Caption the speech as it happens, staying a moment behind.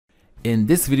In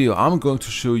this video I'm going to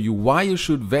show you why you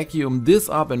should vacuum this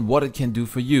up and what it can do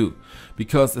for you.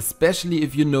 Because especially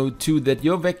if you know too that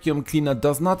your vacuum cleaner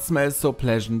does not smell so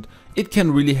pleasant, it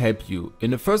can really help you. In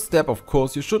the first step, of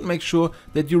course, you should make sure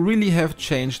that you really have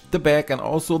changed the bag and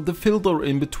also the filter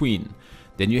in between.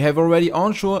 Then you have already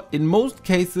ensure in most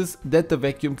cases that the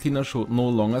vacuum cleaner should no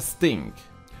longer stink.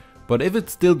 But if it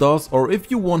still does, or if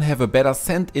you want to have a better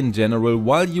scent in general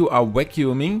while you are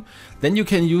vacuuming, then you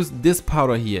can use this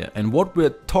powder here. And what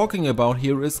we're talking about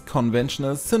here is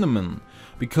conventional cinnamon.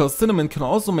 Because cinnamon can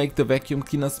also make the vacuum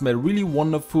cleaner smell really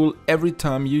wonderful every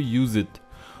time you use it.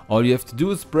 All you have to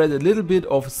do is spread a little bit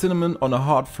of cinnamon on a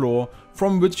hard floor,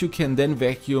 from which you can then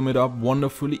vacuum it up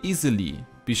wonderfully easily.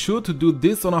 Be sure to do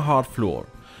this on a hard floor.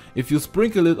 If you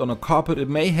sprinkle it on a carpet, it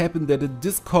may happen that it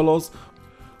discolors,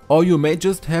 or you may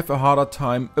just have a harder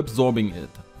time absorbing it.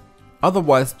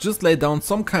 Otherwise, just lay down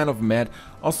some kind of mat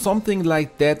or something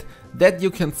like that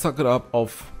you can suck it up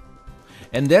off.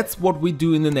 And that's what we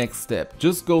do in the next step.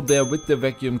 Just go there with the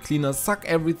vacuum cleaner, suck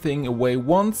everything away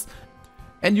once,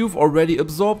 and you've already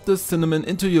absorbed the cinnamon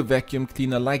into your vacuum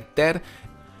cleaner like that.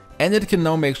 And it can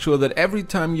now make sure that every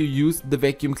time you use the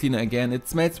vacuum cleaner again, it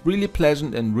smells really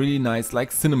pleasant and really nice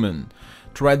like cinnamon.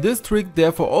 Try this trick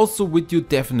therefore also with you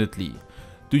definitely.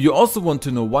 Do you also want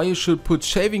to know why you should put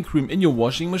shaving cream in your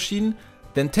washing machine?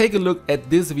 Then take a look at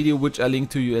this video, which I link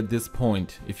to you at this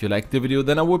point. If you liked the video,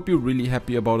 then I would be really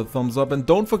happy about a thumbs up, and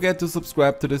don't forget to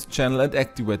subscribe to this channel and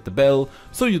activate the bell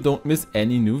so you don't miss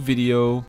any new video.